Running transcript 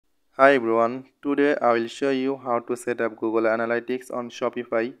Hi everyone, today I will show you how to set up Google Analytics on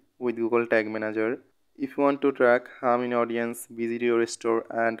Shopify with Google Tag Manager. If you want to track how many audience visit your store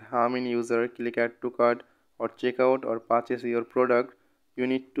and how many users click add to cart or check out or purchase your product, you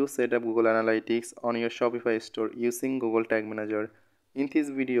need to set up Google Analytics on your Shopify store using Google Tag Manager. In this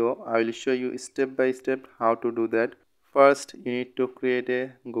video, I will show you step by step how to do that. First, you need to create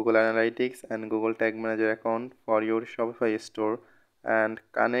a Google Analytics and Google Tag Manager account for your Shopify store and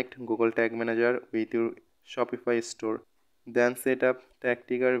connect Google Tag Manager with your Shopify store. Then set up tag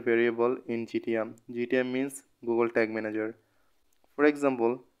trigger variable in GTM. GTM means Google Tag Manager. For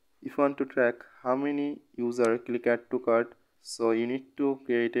example, if you want to track how many users click add to cart, so you need to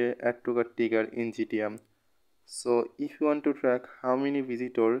create a add to cart trigger in GTM. So if you want to track how many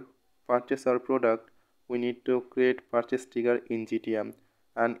visitors purchase our product, we need to create purchase trigger in GTM,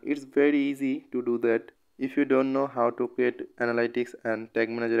 and it's very easy to do that. If you don't know how to create analytics and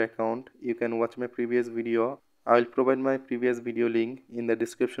tag manager account, you can watch my previous video. I will provide my previous video link in the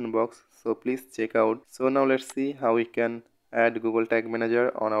description box, so please check out. So now let's see how we can add Google Tag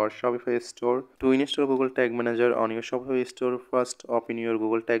Manager on our Shopify store. To install Google Tag Manager on your Shopify store, first open your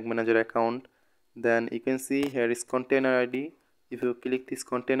Google Tag Manager account. Then you can see here is container ID. If you click this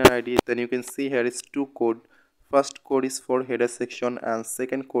container ID, then you can see here is two code. First code is for header section and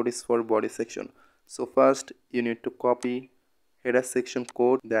second code is for body section. So first you need to copy header section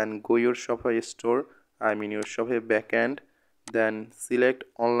code, then go your Shopify store, your Shopify backend, then select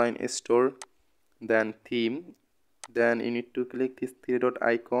online store, then theme, then you need to click this three dot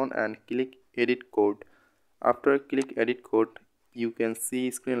icon and click edit code. After click edit code, you can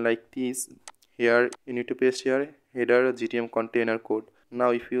see screen like this. Here you need to paste here header GTM container code. Now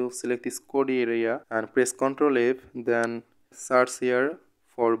if you select this code area and press Ctrl F, then search here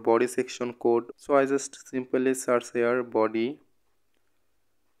for body section code. So I just simply search here body.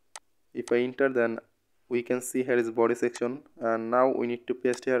 If I enter, then we can see here is body section, and now we need to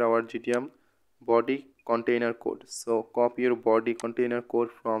paste here our GTM body container code. So copy your body container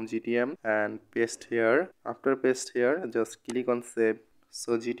code from GTM and paste here. After paste here, just click on save.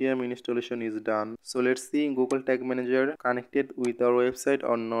 So GTM installation is done. So let's see Google Tag Manager connected with our website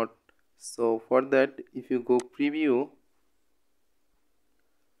or not. So for that, if you go preview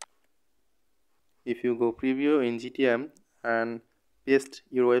in GTM and paste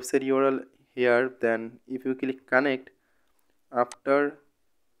your website URL here, then if you click connect, after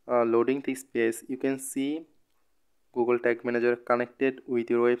loading this page, you can see Google Tag Manager connected with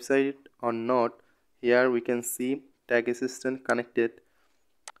your website or not. Here we can see Tag Assistant connected,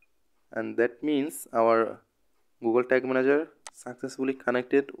 and that means our Google Tag Manager successfully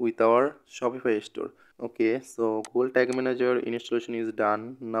connected with our Shopify store. Okay, so Google Tag Manager installation is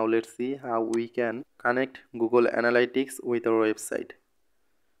done. Now let's see how we can connect Google Analytics with our website.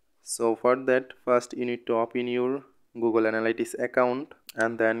 So for that, first you need to open your Google Analytics account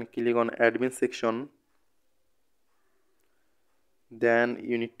and then click on admin section. Then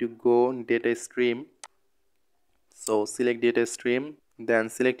you need to go data stream. So select data stream, then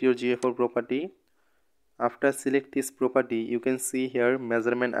select your GA4 property. After select this property, you can see here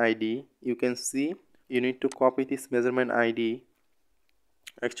measurement ID. You can see you need to copy this measurement ID.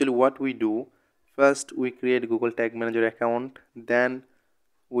 Actually what we do, first we create Google Tag Manager account, then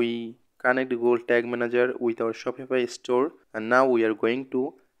we connect Google Tag Manager with our Shopify store, and now we are going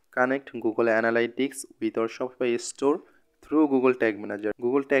to connect Google Analytics with our Shopify store through Google Tag Manager.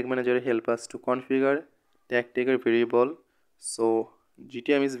 Google Tag Manager help us to configure tag trigger variable. So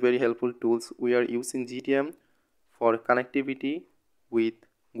GTM is very helpful tools. We are using GTM for connectivity with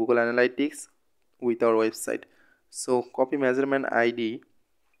Google Analytics with our website. So copy measurement ID,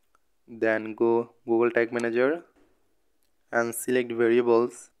 then go Google Tag Manager and select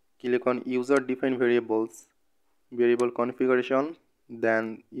variables. Click on user defined variables, variable configuration.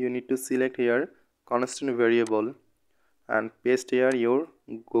 Then you need to select here constant variable and paste here your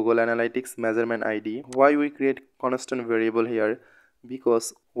Google Analytics measurement ID. Why we create constant variable here?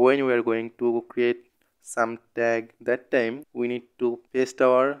 Because when we are going to create some tag, that time we need to paste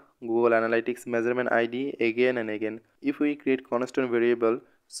our Google Analytics measurement ID again and again. If we create constant variable,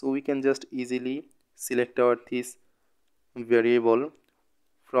 so we can just easily select our this variable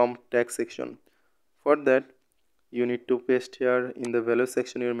from tag section. For that, you need to paste here in the value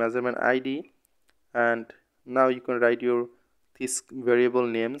section your measurement ID, and now you can write your this variable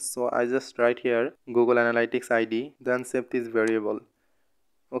name. So I just write here Google Analytics ID, then save this variable.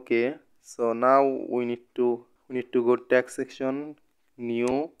 Okay, so now we need to go tag section,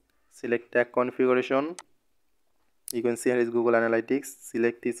 new, select tag configuration. You can see here is Google Analytics,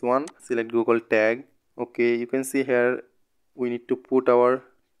 select this one, select Google Tag. Okay, you can see here we need to put our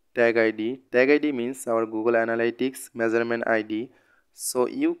tag ID. Tag ID means our Google Analytics measurement ID. So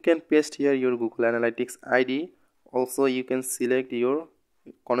you can paste here your Google Analytics ID. Also you can select your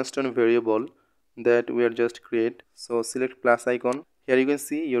constant variable that we are just create. So select plus icon. Here you can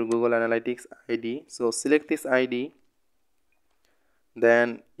see your Google Analytics ID. So select this ID.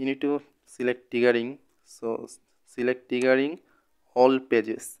 Then you need to select triggering. So select triggering all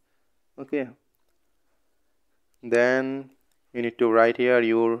pages. Okay. Then you need to write here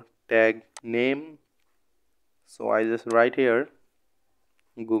your tag name. So I just write here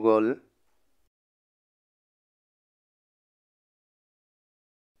Google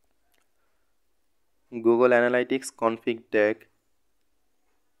Analytics config tag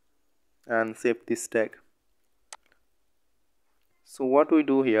and save this tag. So what we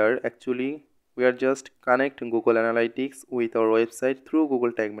do here, actually we are just connect Google Analytics with our website through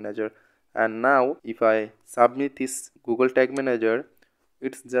Google Tag Manager. And now if I submit this Google Tag Manager,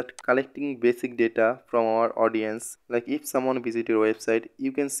 it's just collecting basic data from our audience. Like if someone visit your website,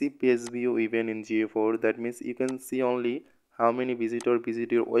 you can see page view even in GA4. That means you can see only how many visitors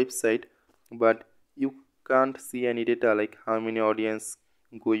visit your website, but you can't see any data like how many audience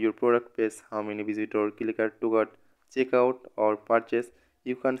go your product page, how many visitors click add to cart, check out or purchase.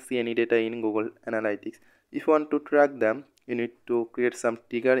 You can't see any data in Google Analytics. If you want to track them, you need to create some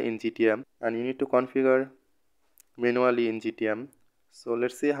trigger in GTM and you need to configure manually in GTM. So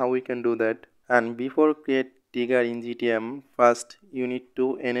let's see how we can do that. And before create trigger in GTM, first you need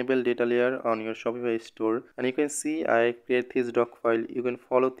to enable data layer on your Shopify store. And you can see I create this doc file. You can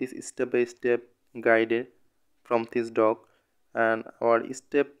follow this step by step guide from this doc. And our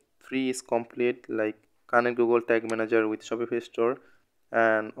step 3 is complete, like connect Google Tag Manager with Shopify store.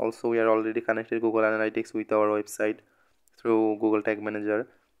 And also we are already connected Google Analytics with our website through Google Tag Manager.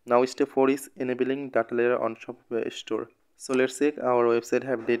 Now step 4 is enabling data layer on Shopify store. So let's check our website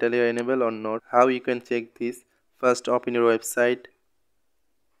have data layer enabled or not. How you can check this? First open your website,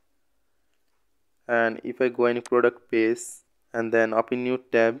 and if I go any product page and then open new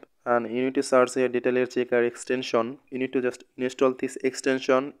tab, and you need to search here data layer checker extension. You need to just install this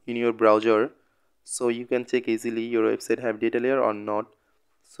extension in your browser so you can check easily your website have data layer or not.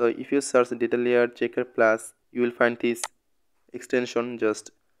 So if you search data layer checker plus, you will find this extension.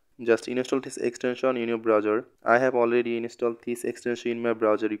 Just install this extension in your browser. I have already installed this extension in my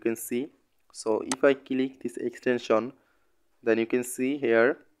browser, you can see. So if I click this extension, then you can see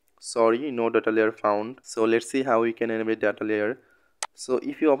here, sorry, no data layer found. So let's see how we can enable data layer. So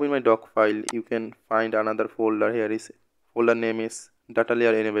if you open my doc file, you can find another folder. Here is folder name is data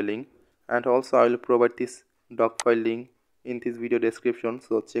layer enabling, and also I will provide this doc file link in this video description,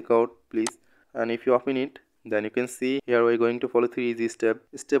 so check out please. And if you open it, then you can see here we're going to follow 3 easy steps.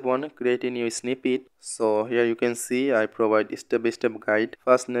 Step 1, create a new snippet. So here you can see I provide step-by-step guide.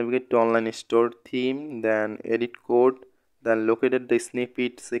 First navigate to online store theme, then edit code, then located the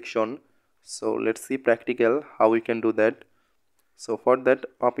snippet section. So let's see practical how we can do that. So for that,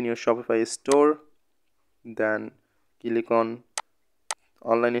 open your Shopify store, then click on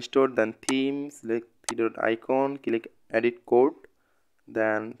online store, then theme, select theme.icon, click edit code,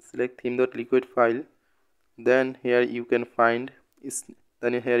 then select theme.liquid file. Then here you can find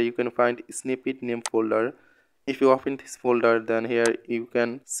snippet name folder. If you open this folder, then here you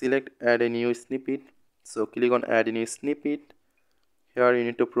can select add a new snippet. So click on add a new snippet. Here you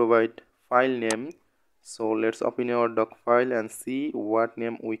need to provide file name. So let's open our doc file and see what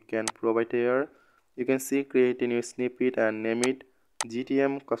name we can provide here. You can see create a new snippet and name it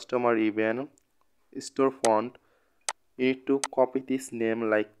GTM customer event store font. You need to copy this name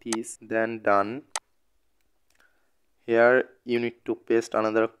like this, then done. Here you need to paste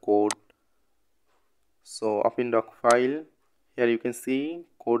another code. So open doc file. Here you can see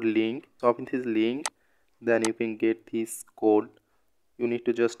code link. So open this link, then you can get this code. You need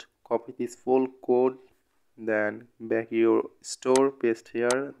to just copy this full code, then back your store, paste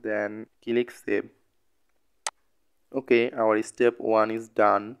here, then click save. Okay, our step 1 is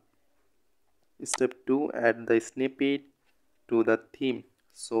done. Step 2, add the snippet to the theme.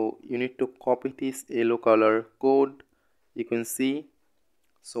 So you need to copy this yellow color code. You can see,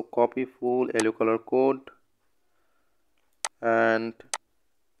 so copy full yellow color code and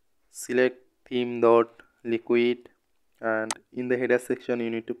select theme.liquid, and in the header section you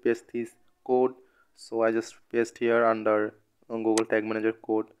need to paste this code. So I just paste here under Google Tag Manager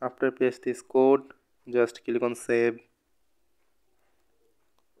code. After paste this code, just click on save.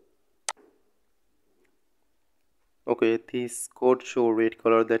 Okay, this code show red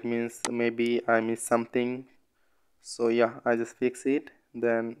color, that means maybe I missed something. So yeah, I just fix it,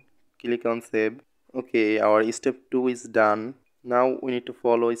 then click on save. Okay, our step 2 is done. Now we need to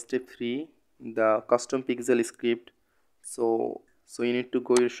follow step 3, the custom pixel script. So you need to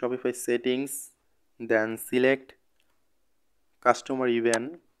go your Shopify settings, then select customer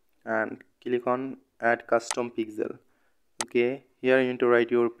event and click on add custom pixel. Okay, here you need to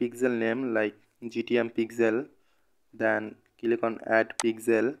write your pixel name like GTM pixel, then click on add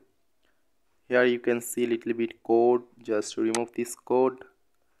pixel. Here you can see little bit code, just remove this code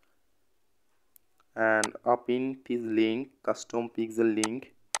and up in this link, custom pixel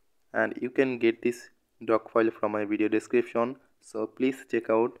link, and you can get this doc file from my video description, so please check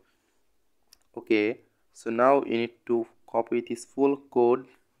out. Okay, so now you need to copy this full code,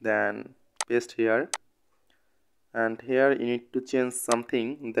 then paste here, and here you need to change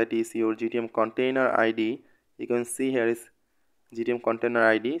something, that is your GTM container ID. You can see here is GTM container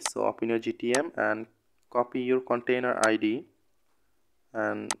ID, so open your GTM and copy your container ID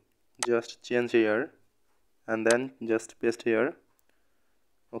and just change here and then just paste here.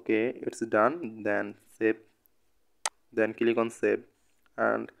 Okay, it's done, then save, then click on save,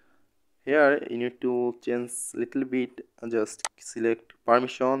 and here you need to change little bit, just select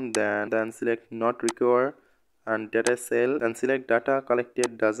permission, then select not require and data cell, then select data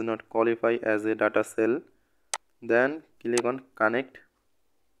collected does not qualify as a data cell, then click on connect.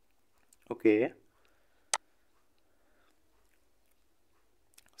 Okay,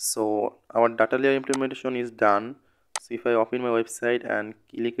 so our data layer implementation is done. So if I open my website and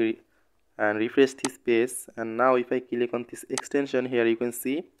click and refresh this page, and now if I click on this extension here, you can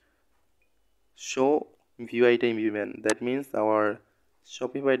see show view item event. That means our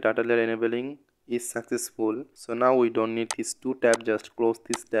Shopify data layer enabling is successful. So now we don't need these two tabs, just close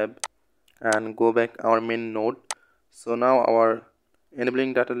this tab and go back our main node. So now our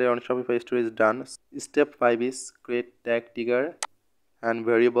enabling data layer on Shopify store is done. Step 5 is create tag trigger and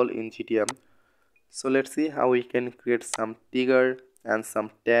variable in GTM. So let's see how we can create some trigger and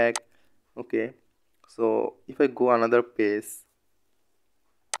some tag. Okay, so if I go another page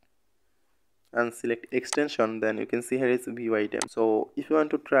and select extension, then you can see here is view item. So if you want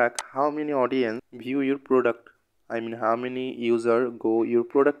to track how many audience view your product, I mean how many user go your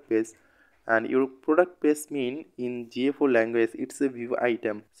product page, and your product page mean in GA4 language it's a view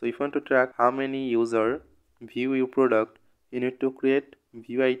item. So if you want to track how many user view your product, you need to create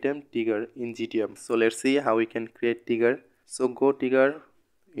view item trigger in GTM. So let's see how we can create trigger. So go trigger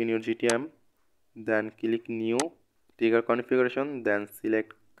in your GTM, then click new trigger configuration, then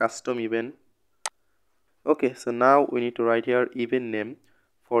select custom event. Okay, so now we need to write here event name.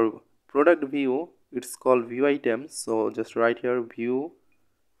 For product view, it's called view item, so just write here view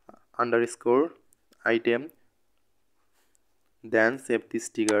underscore item, then save this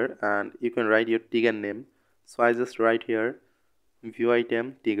trigger and you can write your trigger name. So I just write here view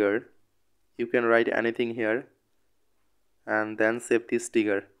item trigger. You can write anything here and then save this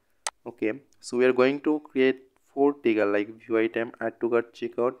trigger. Okay, so we are going to create 4 trigger like view item, add to cart,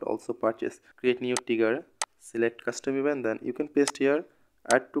 checkout, also purchase. Create new trigger, select custom event, then you can paste here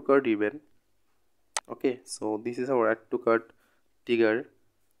add to cart event. Okay, so this is our add to cart trigger.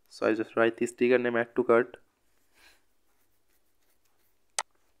 So I just write this trigger name add to cart,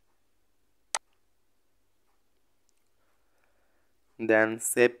 then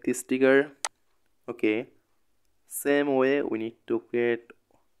save this trigger. Okay, same way we need to create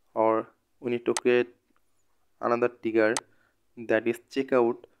another trigger, that is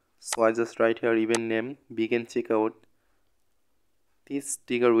checkout. So I just write here event name begin checkout. This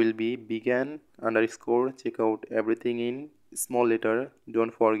trigger will be begin underscore checkout, everything in small letter,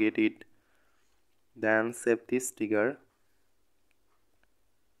 don't forget it. Then save this trigger,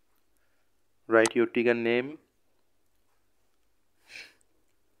 write your trigger name,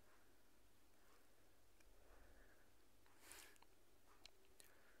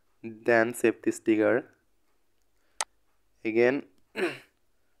 then save this trigger again.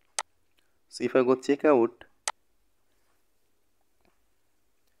 So if I go checkout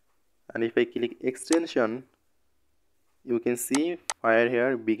and if I click extension, you can see fire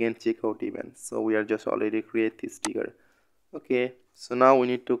here begin checkout event. So we are just already create this trigger. Okay, so now we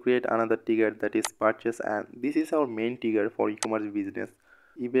need to create another trigger, that is purchase, and this is our main trigger for e-commerce business.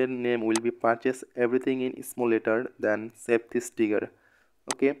 Event name will be purchase, everything in small letter, then save this trigger.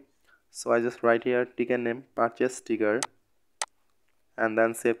 Okay, so I just write here trigger name purchase trigger and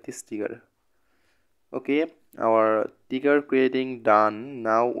then save this trigger. Okay, our trigger creating done.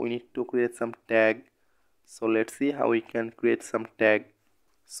 Now we need to create some tag. So let's see how we can create some tag.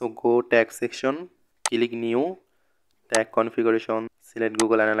 So go tag section, click new tag configuration, select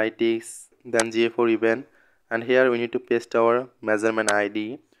Google Analytics, then GA4 event, and here we need to paste our measurement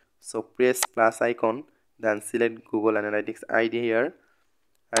ID. So press plus icon, then select Google Analytics ID here,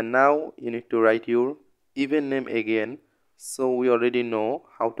 and now you need to write your event name again. So we already know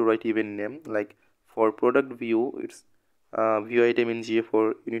how to write event name. Like for product view, it's view item in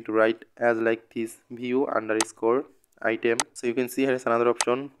GA4, you need to write as like this, view underscore item. So you can see here is another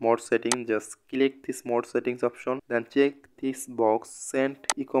option, mode setting. Just click this mode settings option, then check this box, send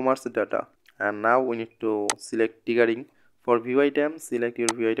e-commerce data, and now we need to select triggering. For view item, select your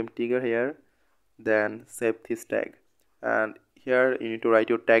view item trigger here, then save this tag, and here you need to write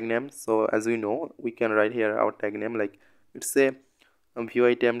your tag name. So as we know, we can write here our tag name, like it's a view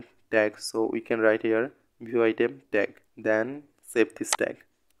item tag, so we can write here view item tag, then save this tag.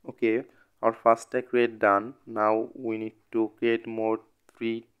 Okay, our first tag create done. Now we need to create more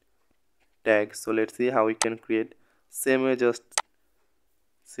 3 tags. So let's see how we can create. Same way, just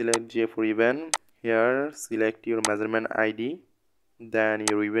select GA4 event here, select your measurement ID, then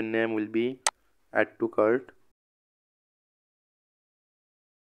your event name will be add to cart,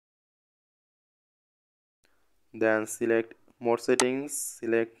 then select more settings,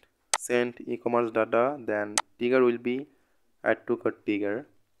 select send e-commerce data, then trigger will be add to cart trigger,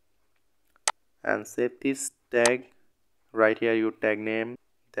 and save this tag. Right here your tag name,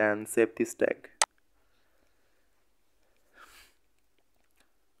 then save this tag.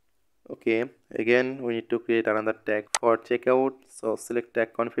 Okay, again we need to create another tag for checkout. So select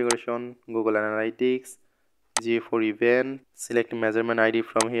tag configuration, Google Analytics, GA4 event, select measurement ID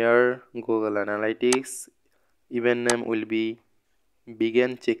from here, Google Analytics, event name will be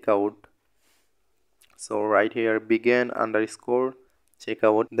begin checkout. So right here begin underscore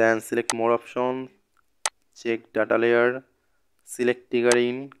checkout, then select more option, check data layer, select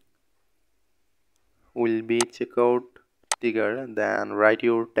triggering will be checkout trigger, then write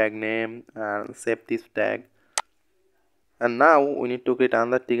your tag name and save this tag. And now we need to create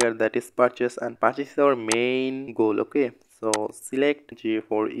another trigger, that is purchase, and purchase is our main goal. Okay, so select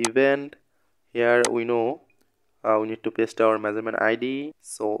GA4 event. Here we know we need to paste our measurement ID,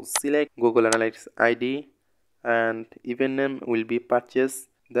 so select Google Analytics ID and event name will be purchase.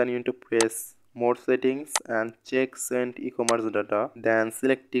 Then you need to press more settings and check send e-commerce data, then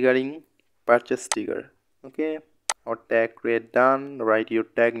select triggering purchase trigger. Okay, our tag create done. Write your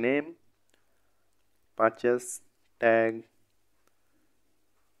tag name, purchase tag,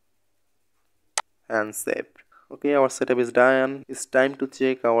 and save. Okay, our setup is done. It's time to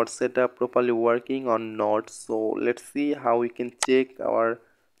check our setup properly working or not. So let's see how we can check our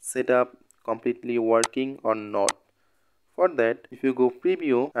setup completely working or not. For that, if you go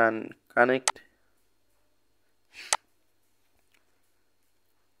preview and connect,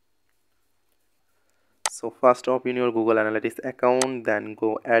 so first open your Google Analytics account, then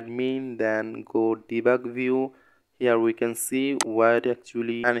go admin, then go debug view. Here we can see what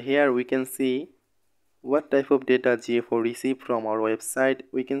actually, and here we can see what type of data GA4 received from our website.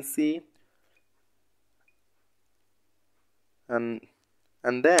 We can see, and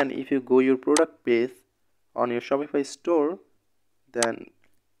then if you go your product page on your Shopify store, then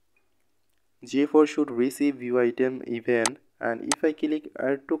GA4 should receive view item event, and if I click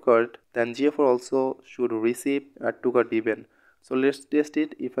add to cart, then GA4 also should receive add to cart event. So let's test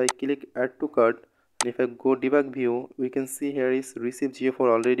it. If I click add to cart and if I go debug view, we can see here is receive GA4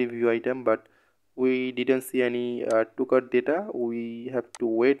 already view item, but we didn't see any add to cart data. We have to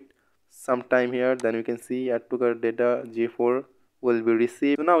wait some time here, then we can see add to cart data GA4 will be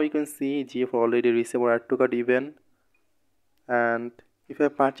received. So now you can see GA4 already received our add to cart event, and if I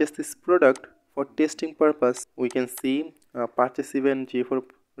purchase this product for testing purpose, we can see purchase event GA4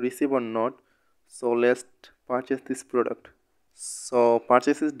 receive or not. So let's purchase this product. So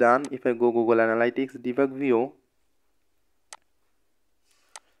purchase is done. If I go Google Analytics debug view,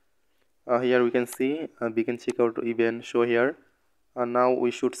 here we can see begin checkout event show here. Now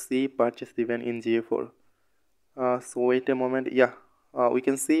we should see purchase event in GA4. So wait a moment. Yeah, we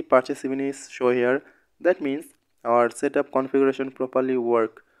can see purchase event is show here. That means our setup configuration properly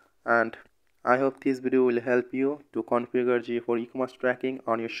work, and I hope this video will help you to configure GA4 e-commerce tracking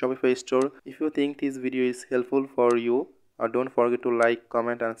on your Shopify store. If you think this video is helpful for you, don't forget to like,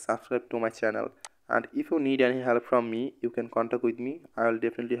 comment and subscribe to my channel. And if you need any help from me, you can contact with me. I will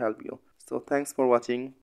definitely help you. So thanks for watching.